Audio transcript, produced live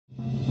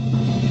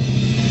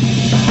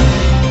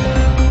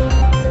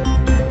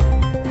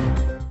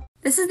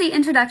This is the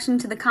introduction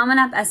to the Common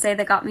App essay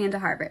that got me into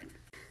Harvard.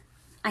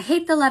 I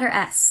hate the letter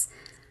S.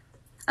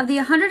 Of the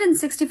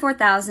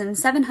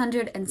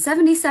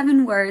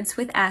 164,777 words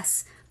with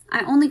S,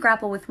 I only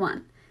grapple with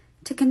one.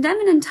 To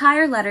condemn an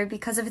entire letter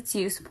because of its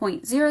use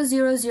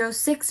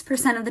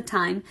 0.0006% of the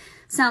time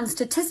sounds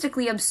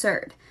statistically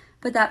absurd,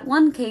 but that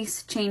one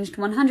case changed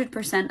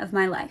 100% of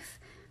my life.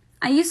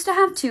 I used to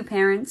have 2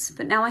 parents,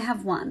 but now I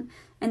have 1,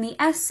 and the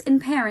S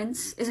in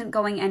parents isn't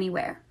going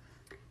anywhere.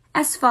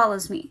 S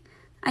follows me.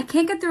 I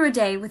can't get through a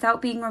day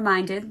without being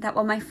reminded that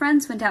while my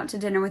friends went out to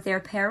dinner with their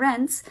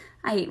parents,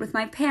 I ate with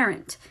my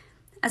parent.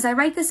 As I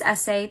write this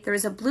essay, there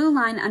is a blue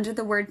line under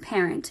the word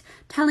parent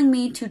telling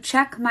me to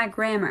check my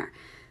grammar.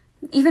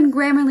 Even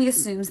Grammarly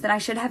assumes that I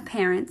should have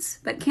parents,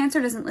 but Cancer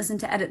doesn't listen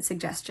to edit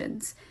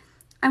suggestions.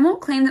 I won't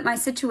claim that my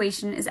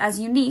situation is as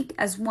unique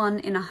as one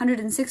in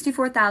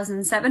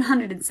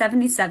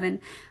 164,777,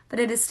 but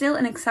it is still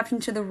an exception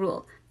to the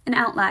rule, an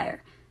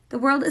outlier. The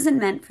world isn't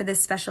meant for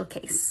this special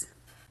case.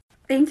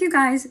 Thank you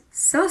guys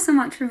so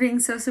much for being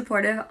so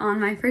supportive on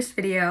my first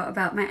video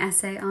about my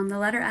essay on the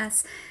letter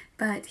S,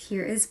 but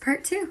here is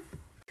part 2.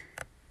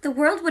 The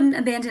world wouldn't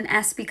abandon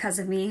S because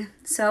of me,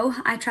 so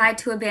I tried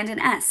to abandon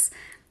S.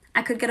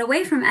 I could get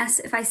away from S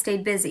if I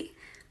stayed busy.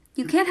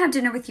 You can't have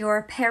dinner with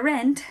your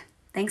parent,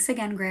 thanks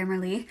again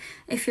Grammarly,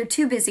 if you're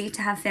too busy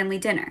to have family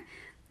dinner.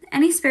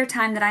 Any spare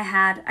time that I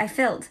had, I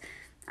filled.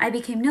 I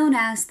became known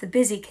as the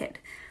busy kid,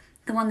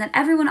 the one that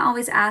everyone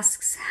always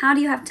asks, how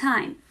do you have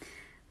time?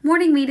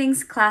 Morning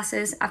meetings,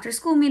 classes, after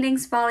school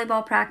meetings,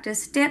 volleyball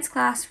practice, dance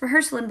class,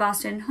 rehearsal in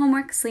Boston,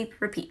 homework, sleep,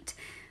 repeat.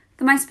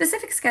 Though my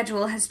specific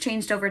schedule has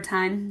changed over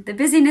time, the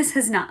busyness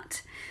has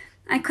not.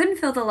 I couldn't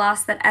fill the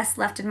loss that S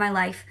left in my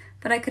life,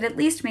 but I could at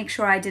least make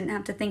sure I didn't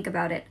have to think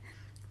about it.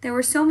 There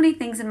were so many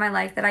things in my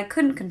life that I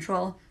couldn't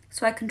control,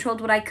 so I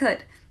controlled what I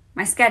could,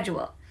 my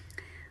schedule.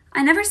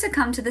 I never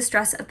succumbed to the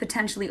stress of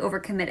potentially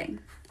overcommitting.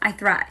 I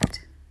thrived.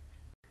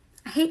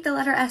 I hate the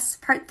letter S,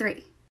 part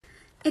 3.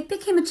 It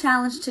became a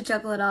challenge to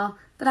juggle it all,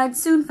 but I'd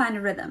soon find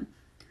a rhythm.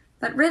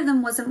 But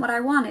rhythm wasn't what I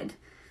wanted.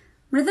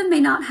 Rhythm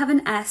may not have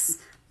an S,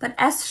 but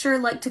S sure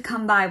liked to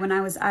come by when I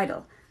was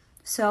idle.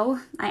 So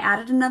I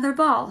added another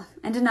ball,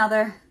 and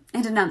another,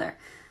 and another.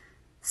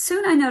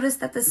 Soon I noticed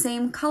that the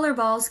same color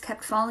balls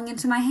kept falling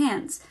into my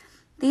hands.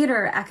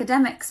 Theater,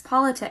 academics,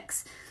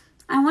 politics.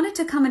 I wanted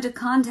to come into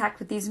contact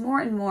with these more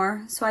and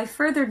more, so I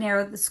further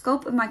narrowed the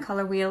scope of my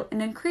color wheel and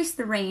increased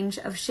the range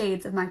of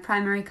shades of my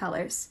primary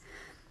colors.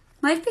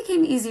 Life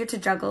became easier to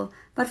juggle,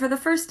 but for the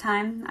first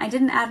time, I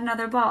didn't add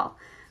another ball.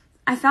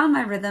 I found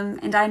my rhythm,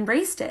 and I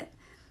embraced it.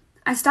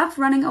 I stopped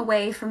running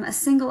away from a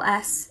single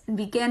S and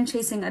began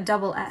chasing a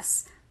double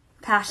S.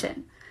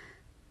 Passion.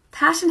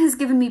 Passion has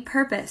given me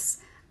purpose.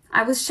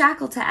 I was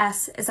shackled to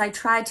S as I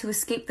tried to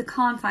escape the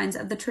confines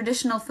of the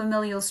traditional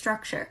familial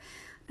structure.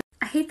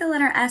 I hate the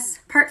letter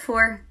S, part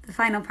 4, the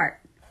final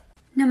part.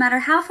 No matter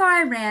how far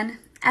I ran,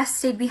 S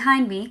stayed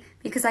behind me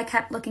because I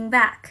kept looking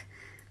back.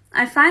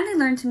 I finally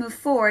learned to move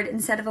forward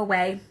instead of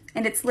away,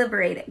 and it's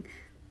liberating.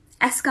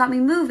 S got me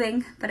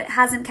moving, but it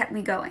hasn't kept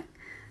me going.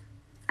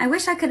 I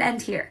wish I could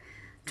end here,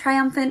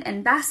 triumphant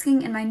and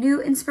basking in my new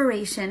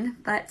inspiration,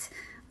 but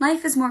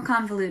life is more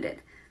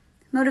convoluted.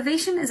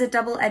 Motivation is a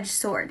double-edged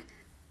sword.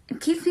 It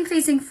keeps me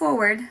facing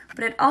forward,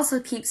 but it also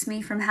keeps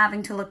me from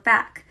having to look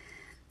back.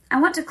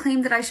 I want to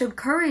claim that I showed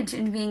courage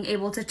in being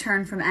able to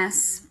turn from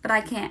S, but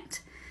I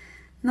can't.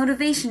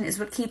 Motivation is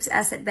what keeps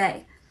S at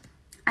bay.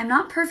 I'm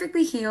not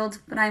perfectly healed,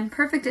 but I'm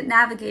perfect at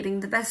navigating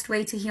the best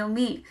way to heal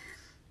me.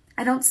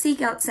 I don't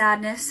seek out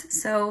sadness,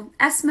 so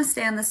S must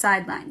stay on the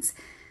sidelines.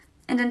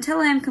 And until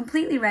I am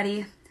completely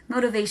ready,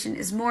 motivation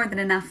is more than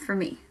enough for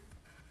me.